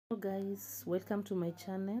Hello guys, welcome to my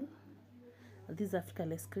channel. This is Africa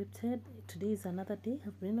Less Scripted. Today is another day.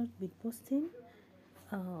 I've not been posting,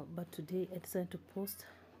 but today I decided to post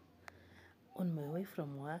on my way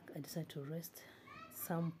from work. I decided to rest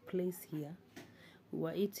some place here. We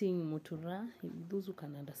were eating mutura. Those who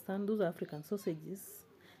can understand, those are African sausages,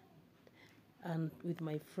 and with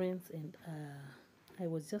my friends, and I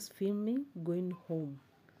was just filming going home.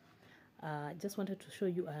 Just wanted to show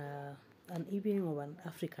you an evening of an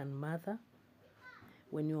African mother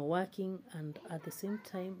when you are working and at the same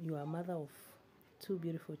time you are a mother of two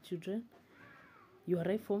beautiful children. You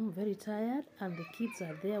arrive home very tired and the kids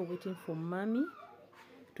are there waiting for mommy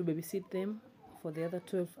to babysit them for the other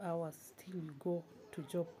 12 hours till you go to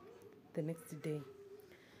job the next day.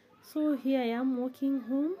 So here I am walking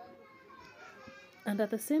home, and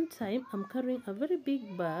at the same time I'm carrying a very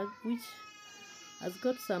big bag which has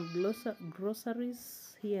got some groceries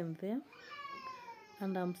here and there,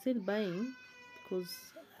 and I'm still buying because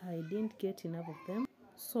I didn't get enough of them.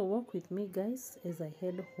 So walk with me guys as I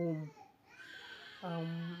head home.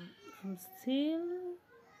 I'm still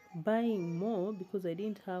buying more because I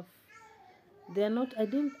didn't have, I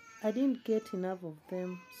didn't get enough of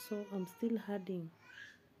them, so I'm still adding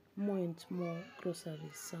more and more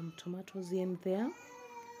groceries, some tomatoes here and there,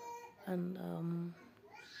 and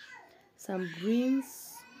some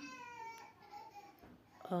greens,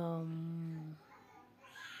 I'm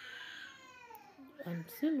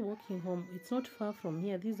still walking home. It's not far from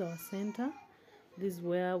here. This is our center. This is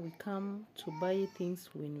where we come to buy things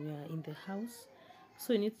when we are in the house.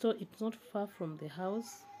 So it's not far from the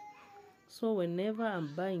house. So whenever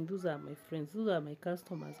I'm buying, those are my friends, those are my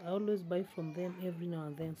customers. I always buy from them every now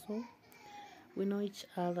and then. So we know each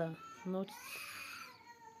other,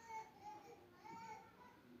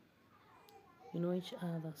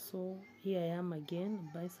 So here I am again,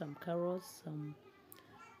 buy some carrots, some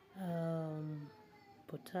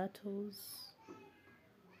potatoes,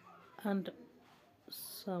 and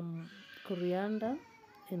some coriander,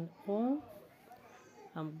 and all.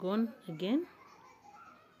 I'm gone again.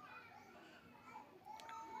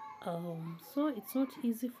 So it's not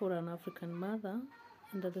easy for an African mother,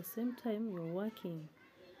 and at the same time you're working.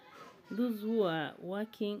 Those who are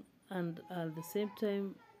working and at the same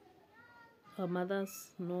time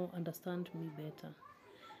mothers understand me better.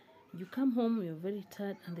 You come home, you're very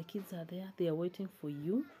tired, and the kids are there. They are waiting for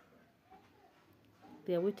you.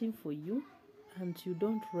 And you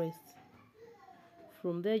don't rest.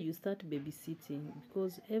 From there you start babysitting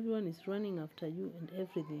because everyone is running after you and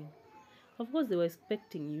everything. Of course they were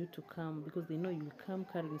expecting you to come because they know you'll come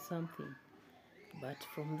carrying something. But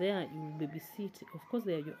from there you will babysit. Of course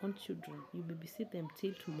they are your own children. You babysit them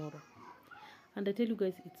till tomorrow. And I tell you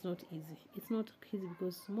guys, it's not easy. It's not easy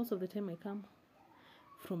because most of the time I come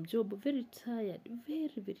from job very tired,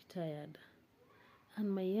 very, very tired. And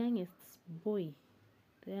my youngest boy,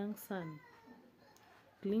 the young son,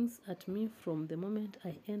 clings at me from the moment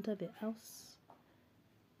I enter the house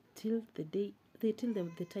till the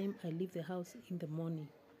time I leave the house in the morning.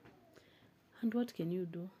 And what can you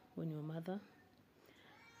do when you're a mother?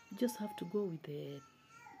 You just have to go with the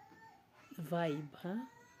vibe, huh?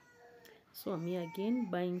 So I'm here again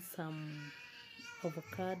buying some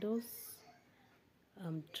avocados.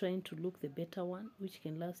 I'm trying to look the better one which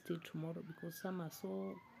can last till tomorrow because some are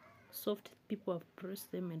so soft. People have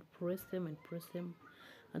pressed them and pressed them and pressed them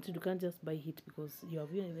until you can't just buy it because you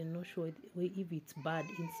have even not sure if it's bad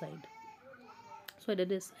inside. So I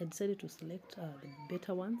decided to select the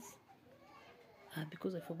better ones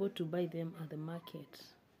because I forgot to buy them at the market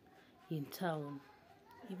in town.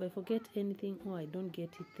 If I forget anything or I don't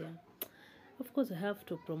get it there, of course I have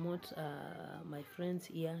to promote my friends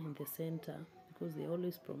here in the center because they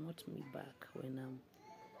always promote me back when I'm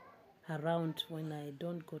around, when I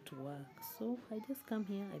don't go to work. So I just come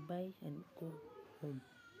here, I buy and go home.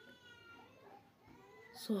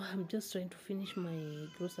 So I'm just trying to finish my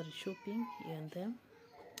grocery shopping here and there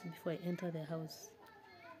before I enter the house.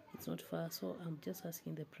 It's not far, so I'm just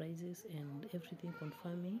asking the prices and everything,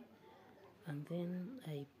 confirming, and then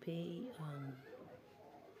I pay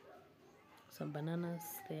some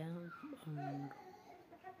bananas there and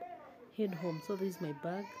head home. So this is my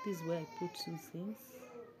bag. This is where I put two things,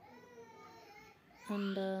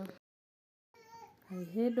 and I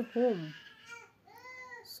head home.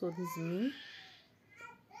 So this is me.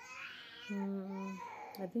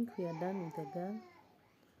 I think we are done with the girl.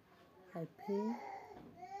 I pay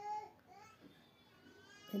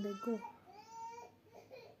and I go.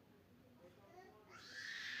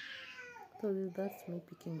 So that's me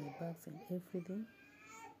picking my bags and everything.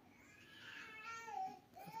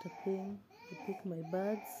 After paying, I pick my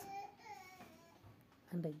bags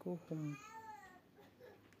and I go home.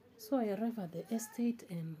 So I arrive at the estate,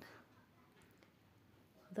 and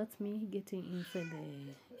that's me getting inside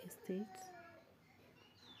the estate,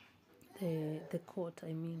 the court.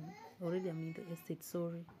 I mean, already I'm in the estate.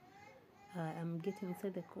 Sorry, I'm getting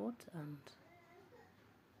inside the court, and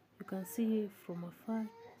you can see from afar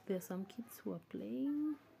there are some kids who are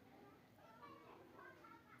playing,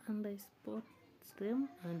 and I spot them,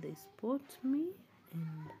 and they spot me,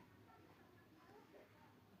 and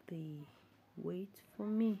they wait for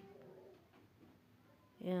me.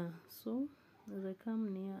 Yeah, so as I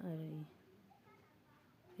come near,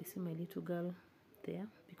 I see my little girl there,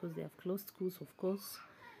 because they have closed schools, of course.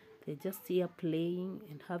 They're just here playing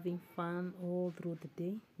and having fun all through the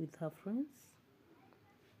day with her friends,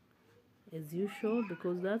 as usual,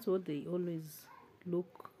 because that's what they always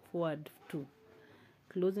look forward to: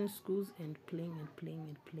 closing schools and playing and playing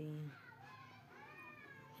and playing.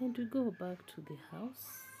 And we go back to the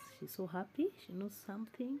house. She's so happy. She knows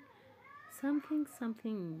something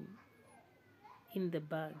in the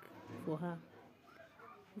bag for her.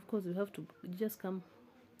 Of course, you have to just come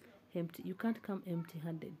empty. You can't come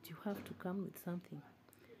empty-handed. You have to come with something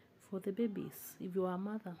for the babies. If you are a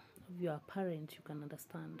mother, if you are a parent, you can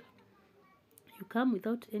understand. You come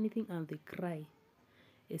without anything and they cry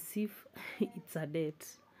as if it's a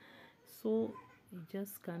date. So you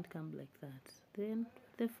just can't come like that. Then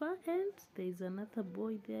at the far end, there is another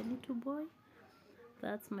boy there, little boy.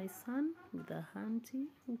 That's my son with a auntie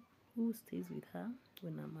who stays with her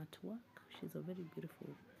when I'm at work. She's a very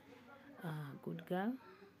beautiful, good girl.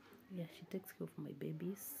 Yeah, she takes care of my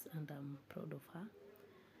babies, and I'm proud of her.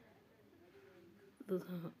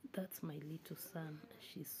 That's my little son.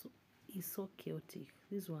 He's so chaotic.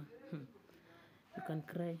 This one, you can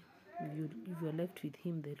cry if you're left with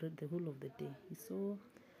him the whole of the day.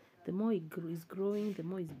 The more he's growing, the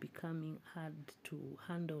more he's becoming hard to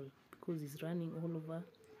handle, because he's running all over.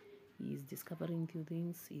 He's discovering new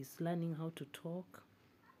things. He's learning how to talk,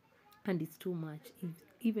 and it's too much.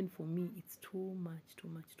 Even for me, it's too much.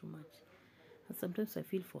 And sometimes I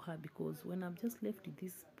feel for her, because when I'm just left with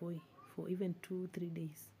this boy for even 2-3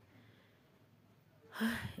 days,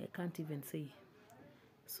 I can't even say.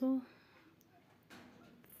 So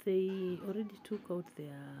they already took out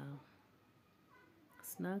their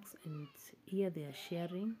snacks, and here they are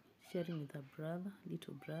sharing with her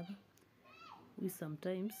little brother. We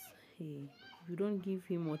sometimes, if you don't give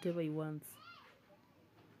him whatever he wants,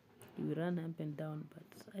 he will run up and down.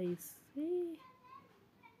 But I see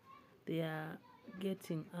they are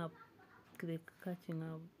getting up, they're catching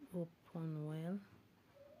up on well.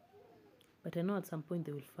 But I know at some point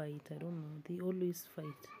they will fight. I don't know. They always fight.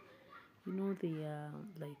 You know, they are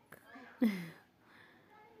like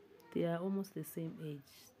they are almost the same age.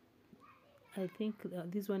 I think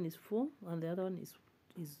this one is 4, and the other one is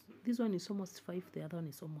this one is almost 5. The other one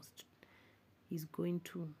is going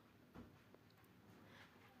to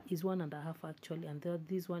is 1.5 actually, and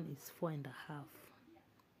this one is 4.5.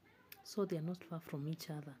 So they are not far from each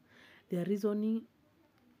other. They are reasoning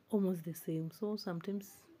almost the same. So sometimes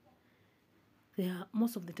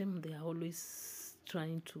most of the time they are always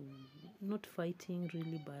trying to, not fighting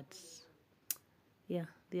really, but yeah,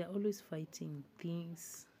 they are always fighting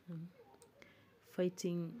things,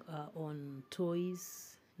 fighting on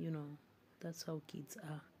toys. That's how kids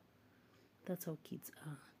are.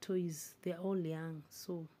 Toys, they're all young.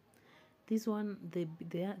 So this one,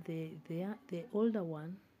 the older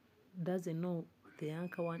one doesn't know the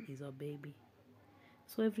younger one is a baby.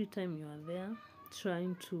 So every time you are there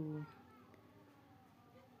trying to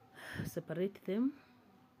separate them,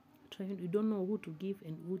 you don't know who to give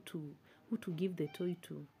and who to give the toy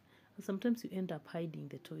to. And sometimes you end up hiding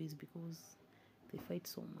the toys because they fight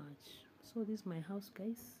so much. So this is my house,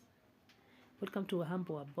 guys. Welcome to a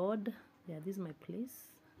humble abode. Yeah, this is my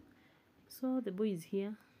place. So the boy is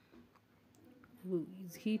here.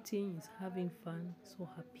 He's eating, he's having fun, so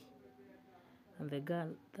happy. And the girl,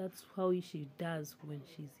 that's how she does when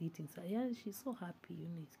she's eating. So yeah, she's so happy,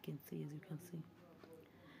 you can see, as you can see.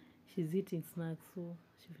 She's eating snacks, so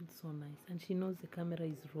she feels so nice. And she knows the camera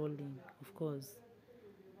is rolling, of course.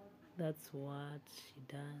 That's what she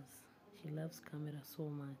does. She loves camera so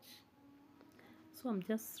much. So I'm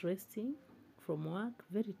just resting from work,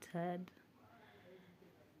 very tired,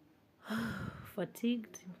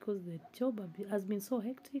 fatigued, because the job has been so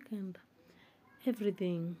hectic and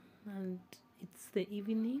everything. And it's the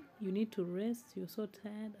evening, you need to rest, you're so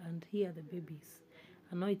tired, and here are the babies.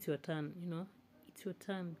 And now it's your turn, it's your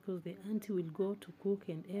turn, because the auntie will go to cook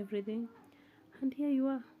and everything, and here you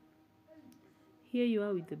are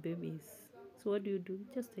with the babies. So what do?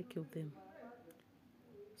 Just take care of them.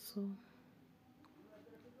 So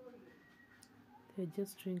They're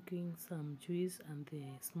just drinking some juice, and the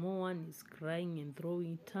small one is crying and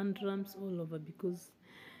throwing tantrums all over because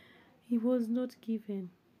he was not given.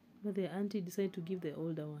 But the auntie decided to give the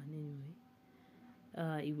older one anyway.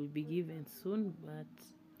 It will be given soon, but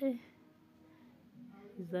it's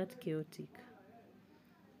that chaotic.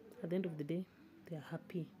 At the end of the day, they are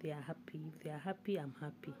happy. They are happy. If they are happy, I'm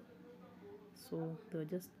happy. So they were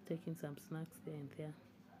just taking some snacks there and there,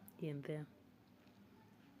 here and there.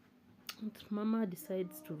 And Mama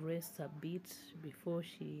decides to rest a bit before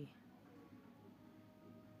she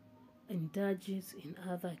indulges in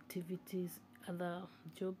other activities, other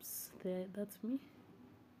jobs. There, that's me.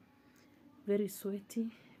 Very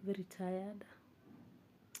sweaty, very tired.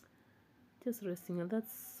 Just resting, and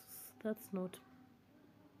that's not,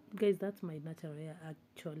 guys. That's my natural hair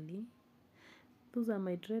actually. Those are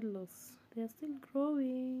my dreadlocks. They are still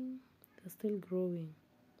growing. They're still growing.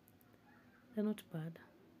 They're not bad.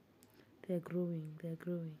 They're growing. They're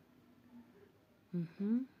growing.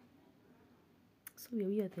 So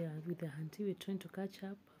we are there with the auntie. We're trying to catch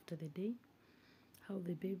up after the day. How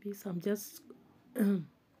the babies. I'm just trying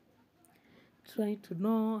to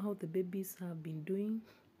know how the babies have been doing,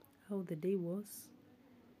 how the day was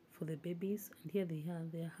for the babies. And here they are.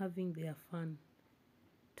 They are having their fun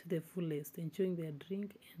to the fullest, enjoying their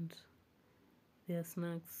drink and their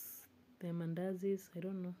snacks, their mandazis, I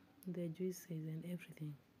don't know, their juices and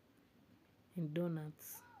everything, and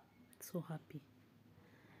donuts. So happy.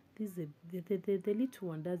 This is the little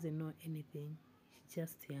one doesn't know anything. She's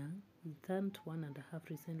just young. He turned 1.5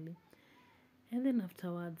 recently. And then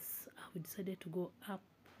afterwards, we decided to go up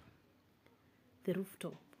the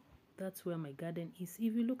rooftop. That's where my garden is.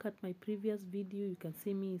 If you look at my previous video, you can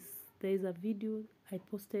see me. There is a video I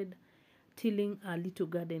posted tilling a little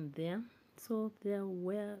garden there. So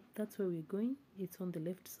that's where we're going. It's on the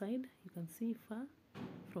left side. You can see far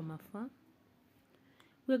from afar.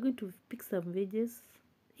 We're going to pick some veggies.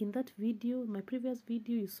 In that video, my previous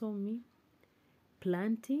video, you saw me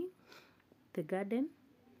planting the garden.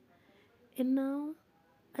 And now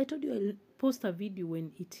I told you I'll post a video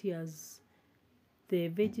when the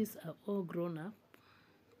veggies are all grown up.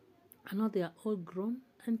 And now they are all grown.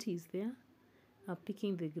 Auntie is there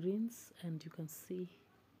picking the greens, and you can see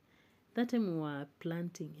that time we were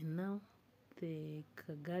planting, and now the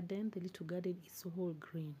little garden is all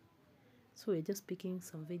green. So we're just picking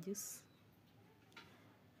some veggies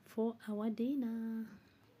for our dinner.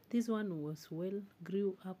 This one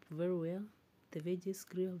grew up very well. The veggies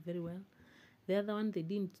grew up very well. The other one, they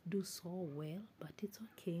didn't do so well, but it's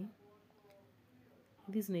okay.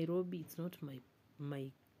 This Nairobi, it's not my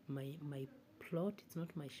plot, it's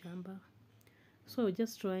not my shamba. So we're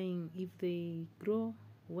just trying. If they grow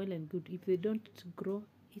well and good, if they don't grow,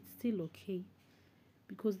 it's still okay,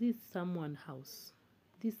 because this is someone's house,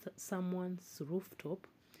 this is someone's rooftop.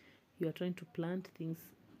 You are trying to plant things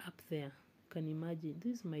up there. You can imagine.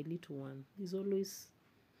 This is my little one. He's always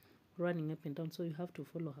running up and down, so you have to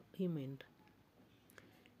follow him and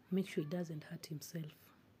make sure he doesn't hurt himself.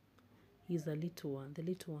 He's the little one,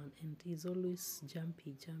 and he's always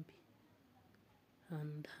jumpy.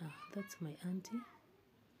 And that's my auntie.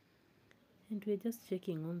 And we're just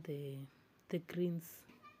checking on the greens,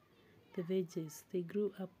 the veggies. They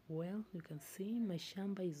grew up well. You can see my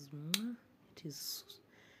shamba is, it is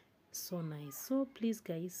so nice. So please,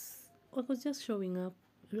 guys, I was just showing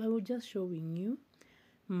you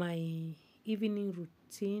my evening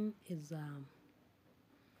routine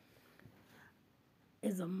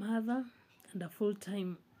as a mother and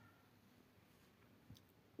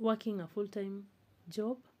working a full-time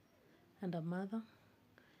job and a mother.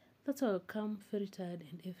 That's why I come very tired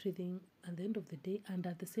and everything at the end of the day, and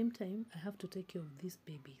at the same time I have to take care of these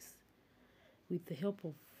babies with the help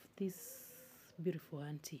of this beautiful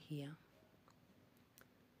auntie here.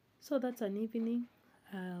 So that's an evening,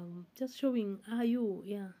 just showing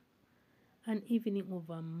an evening of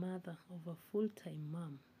a mother, of a full-time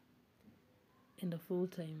mom and a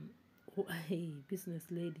full-time business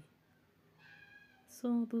lady.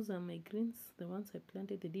 So those are my greens, the ones I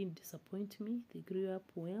planted. They didn't disappoint me. They grew up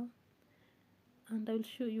well. And I will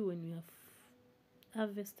show you when we have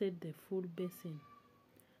harvested the full basin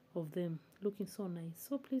of them, looking so nice.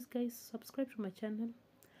 So please, guys, subscribe to my channel.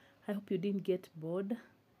 I hope you didn't get bored.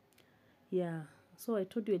 Yeah, so I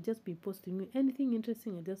told you I'd just be posting anything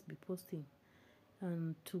interesting. I'll just be posting,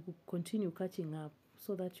 and to continue catching up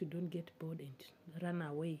so that you don't get bored and run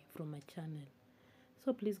away from my channel.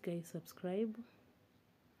 So please, guys, subscribe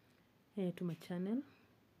to my channel,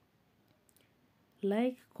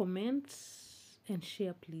 like, comment, and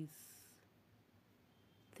share, please.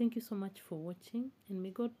 Thank you so much for watching, and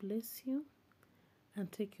may God bless you.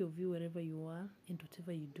 and take care of you wherever you are and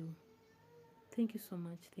whatever you do. Thank you so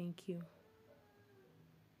much. Thank you.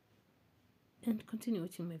 And continue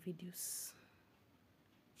watching my videos.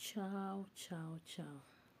 Ciao, ciao, ciao.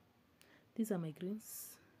 These are my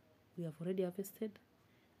greens. We have already harvested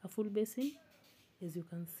a full basin. As you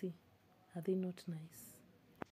can see, are they not nice?